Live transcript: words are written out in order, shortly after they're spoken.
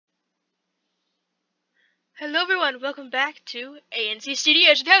Hello everyone, welcome back to ANC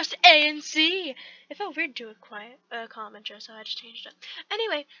Studios, your host ANC. It felt weird to do a quiet, calm intro, so I just changed it.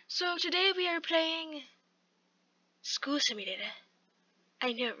 Anyway, so today we are playing School Simulator.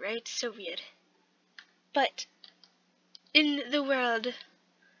 I know, right? So weird. But in the world,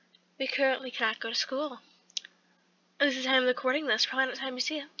 we currently cannot go to school. This is the time of recording this. Probably not the time you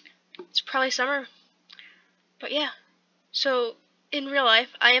see it. It's probably summer. But yeah. So in real life,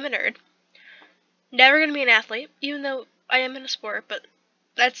 I am a nerd. Never gonna be an athlete, even though I am in a sport, but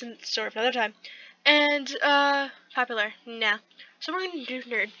that's a story for another time. And, popular, nah. So we're gonna do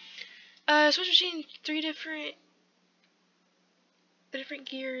nerd. Switch between three different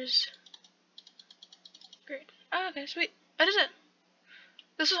gears. Great. Oh, okay, sweet. What is it?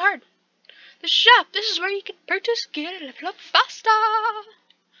 This is hard. The shop, this is where you can purchase gear to level up faster.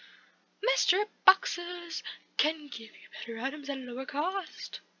 Mystery boxes can give you better items at a lower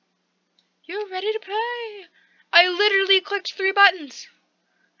cost. You're ready to play. I literally clicked 3 buttons.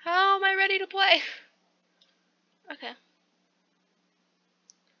 How am I ready to play? Okay.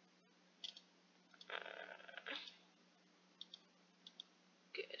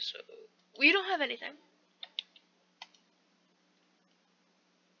 Okay, so we don't have anything.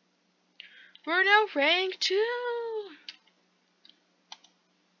 We're now rank 2.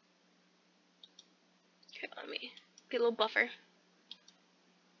 Okay, let me get a little buffer.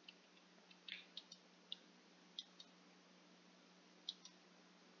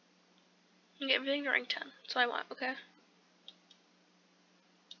 And get everything to rank 10. That's all I want, okay?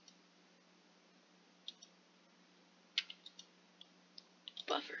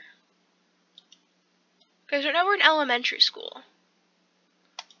 Buffer. Okay, so now we're in elementary school.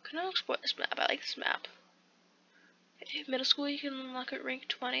 Can I explore this map? I like this map. Okay, middle school you can unlock at rank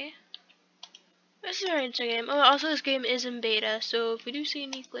 20. This is a very interesting game. Oh, also this game is in beta, so if we do see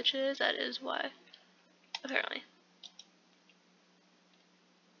any glitches, that is why. Apparently.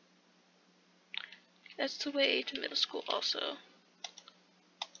 That's the way to middle school also.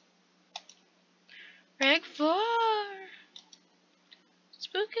 Rank 4!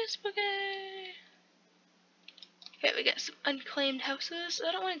 Spooky, spooky! Okay, we got some unclaimed houses.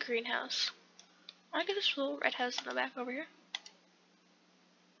 I don't want a greenhouse. I want to get this little red house in the back over here.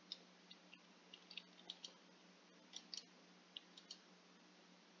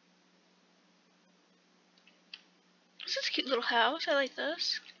 This is a cute little house. I like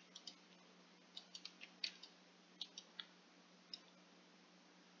this.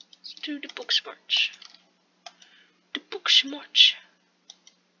 Let's do the books march. The books march.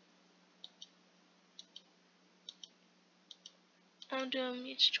 I'll do them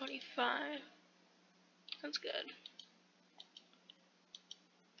each 25. That's good.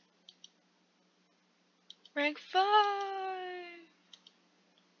 Rank 5.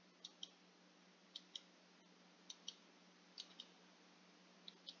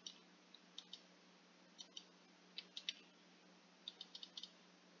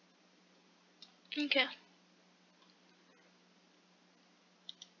 Okay.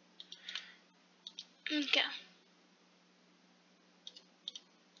 Okay.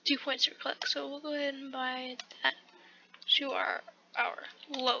 2 points per click, so we'll go ahead and buy that to our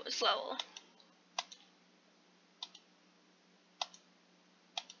lowest level.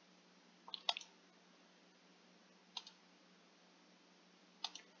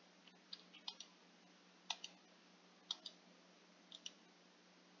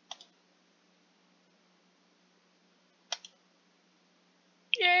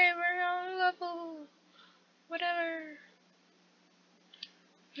 Yay, we're on level. Whatever.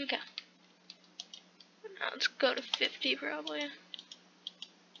 Okay. Now let's go to 50 probably.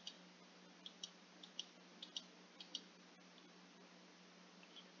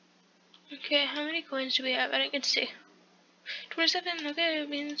 Okay, how many coins do we have? I didn't get to see. 27, okay, it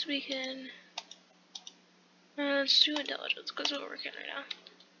means we can... let's do intelligence, because we're working right now.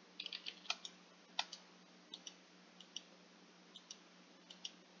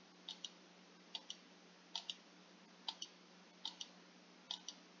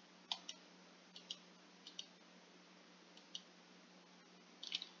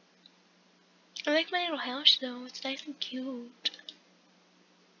 I like my little house though, it's nice and cute.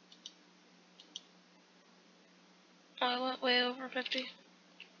 Oh, I went way over 50.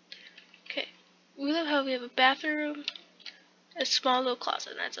 Okay. We love how we have a bathroom, a small little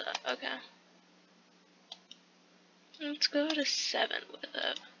closet, and that's it. Okay. Let's go to 7 with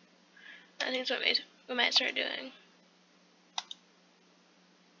it. I think that's what we might start doing.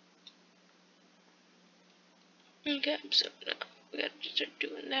 Okay, so no, we gotta start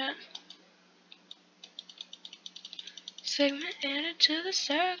doing that. Segment added to the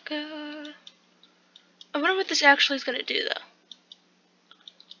circle. I wonder what this actually is gonna do though.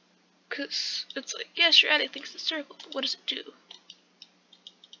 Cause it's like, yes, you're adding things to the circle, but what does it do?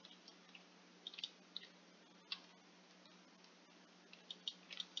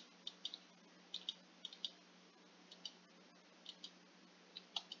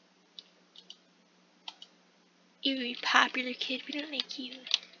 You popular kid, we don't like you.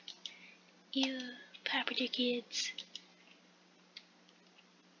 You popular kids.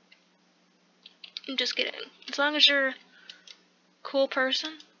 I'm just kidding. As long as you're a cool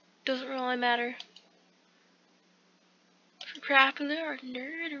person, doesn't really matter if you're popular or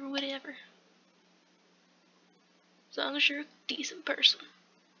nerd or whatever. As long as you're a decent person.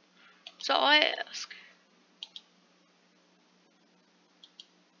 That's all I ask.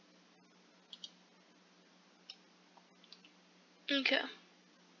 Okay.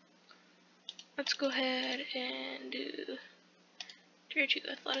 Let's go ahead and do Tier 2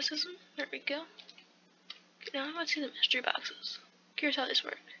 athleticism. There we go. Okay, now I want to see the mystery boxes. Here's how this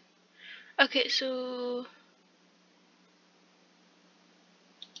works. Okay, so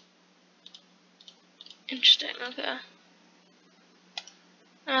interesting, okay.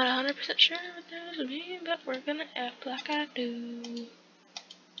 Not 100% sure what that would be, but we're gonna act like I do.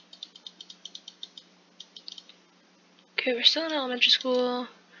 Okay, we're still in elementary school.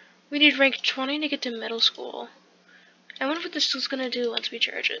 We need rank 20 to get to middle school. I wonder what this is gonna do once we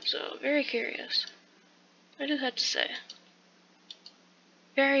charge it, so very curious. I just have to say.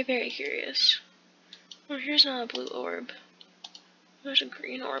 Very, very curious. Oh, here's another blue orb. There's a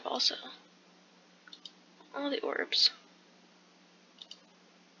green orb also. All the orbs.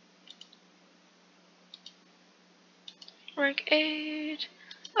 Rank 8.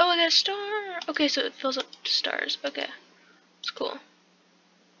 Oh, I got a star! Okay, so it fills up to stars. Okay. It's cool.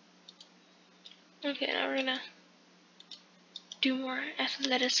 Okay, now we're gonna do more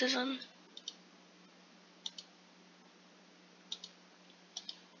athleticism.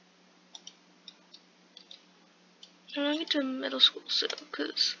 I want to get to middle school soon,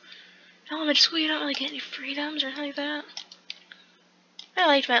 because in elementary school you don't really get any freedoms or anything like that. I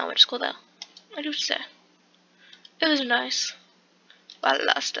liked my elementary school though. I do say. It was nice while it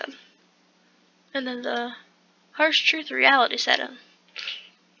lasted. And then the harsh truth reality set in.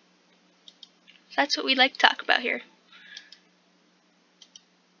 That's what we like to talk about here.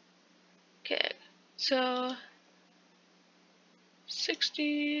 Okay, so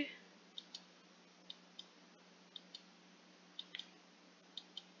 60.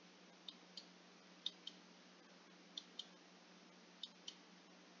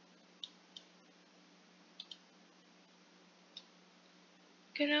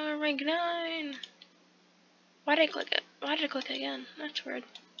 Okay, now we're rank 9. Why did I click it? Why did I click it again? That's weird.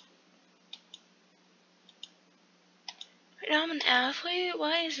 Right now I'm an athlete?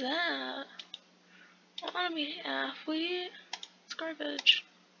 Why is that? I don't want to be an athlete. It's garbage.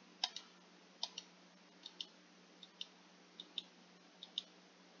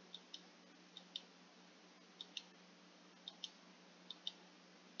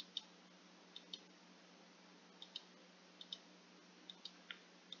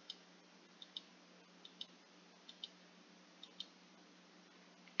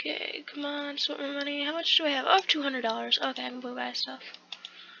 Okay, come on, just want more money. How much do I have? Oh, I have $200. Okay, I can go buy stuff.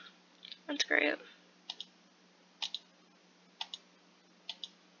 That's great.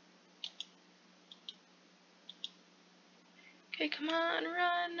 Okay, come on,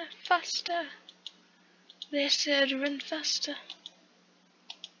 run faster. They said run faster.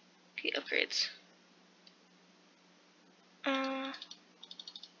 Okay, upgrades. Let's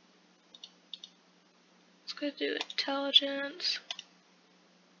go do intelligence.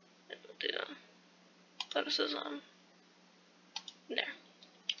 And we'll do athleticism. There.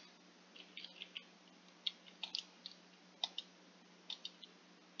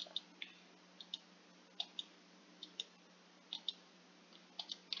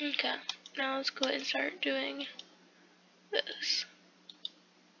 Okay, now let's go ahead and start doing this.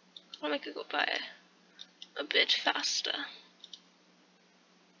 I'll make it go by a bit faster.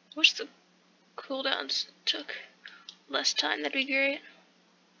 Wish the cooldowns took less time, that'd be great.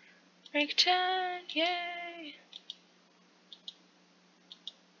 Rank 10, yay!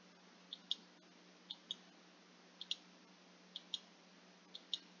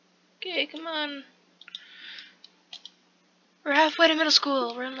 Okay, come on. We're halfway to middle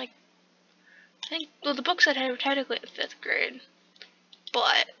school. We're in like, I think, well, the book said we're technically in 5th grade,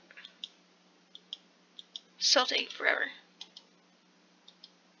 but still taking forever.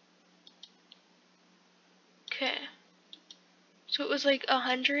 Okay. So it was like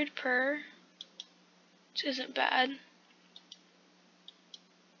 100 per, which isn't bad.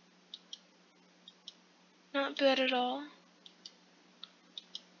 Not bad at all.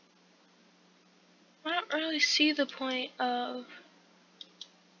 I don't really see the point of,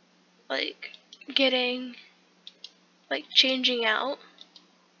 like, getting, like, changing out.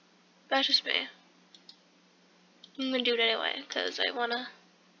 That's just me. I'm gonna do it anyway, because I wanna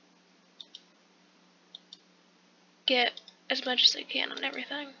get as much as I can on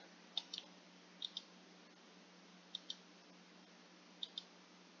everything.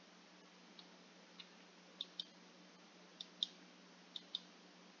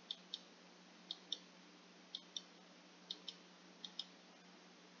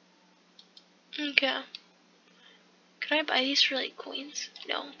 Okay. Can I buy these for like coins?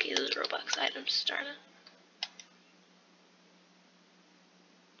 No, okay, those are Robux items, darn it.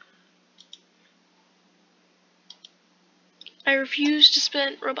 I refuse to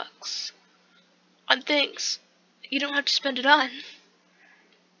spend Robux on things you don't have to spend it on.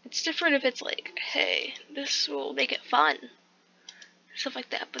 It's different if it's like, hey, this will make it fun. Stuff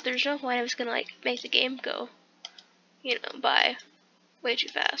like that, but there's no point I was gonna like make the game go, you know, by way too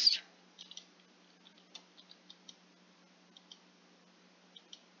fast.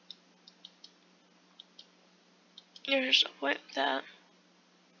 There's no point with that.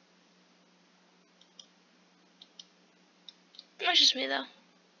 That's just me though.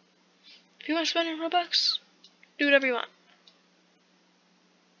 If you want to spend your Robux, do whatever you want.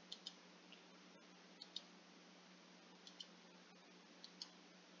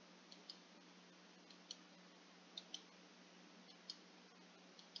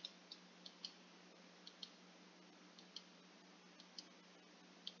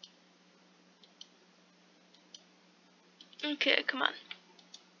 Okay, come on.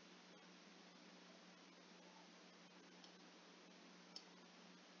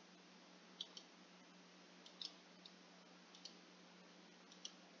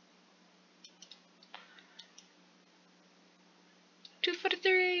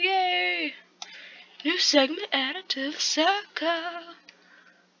 $2.43, yay! New segment added to the saga.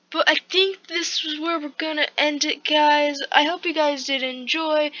 But I think this is where we're gonna end it, guys. I hope you guys did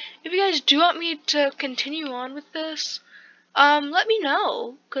enjoy. If you guys do want me to continue on with this, let me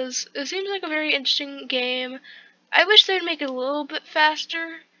know, because it seems like a very interesting game. I wish they'd make it a little bit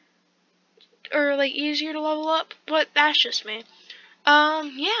faster, or like easier to level up, but that's just me.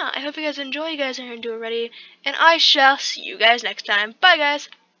 Yeah, I hope you guys enjoy. You guys are gonna do it already, and I shall see you guys next time. Bye, guys.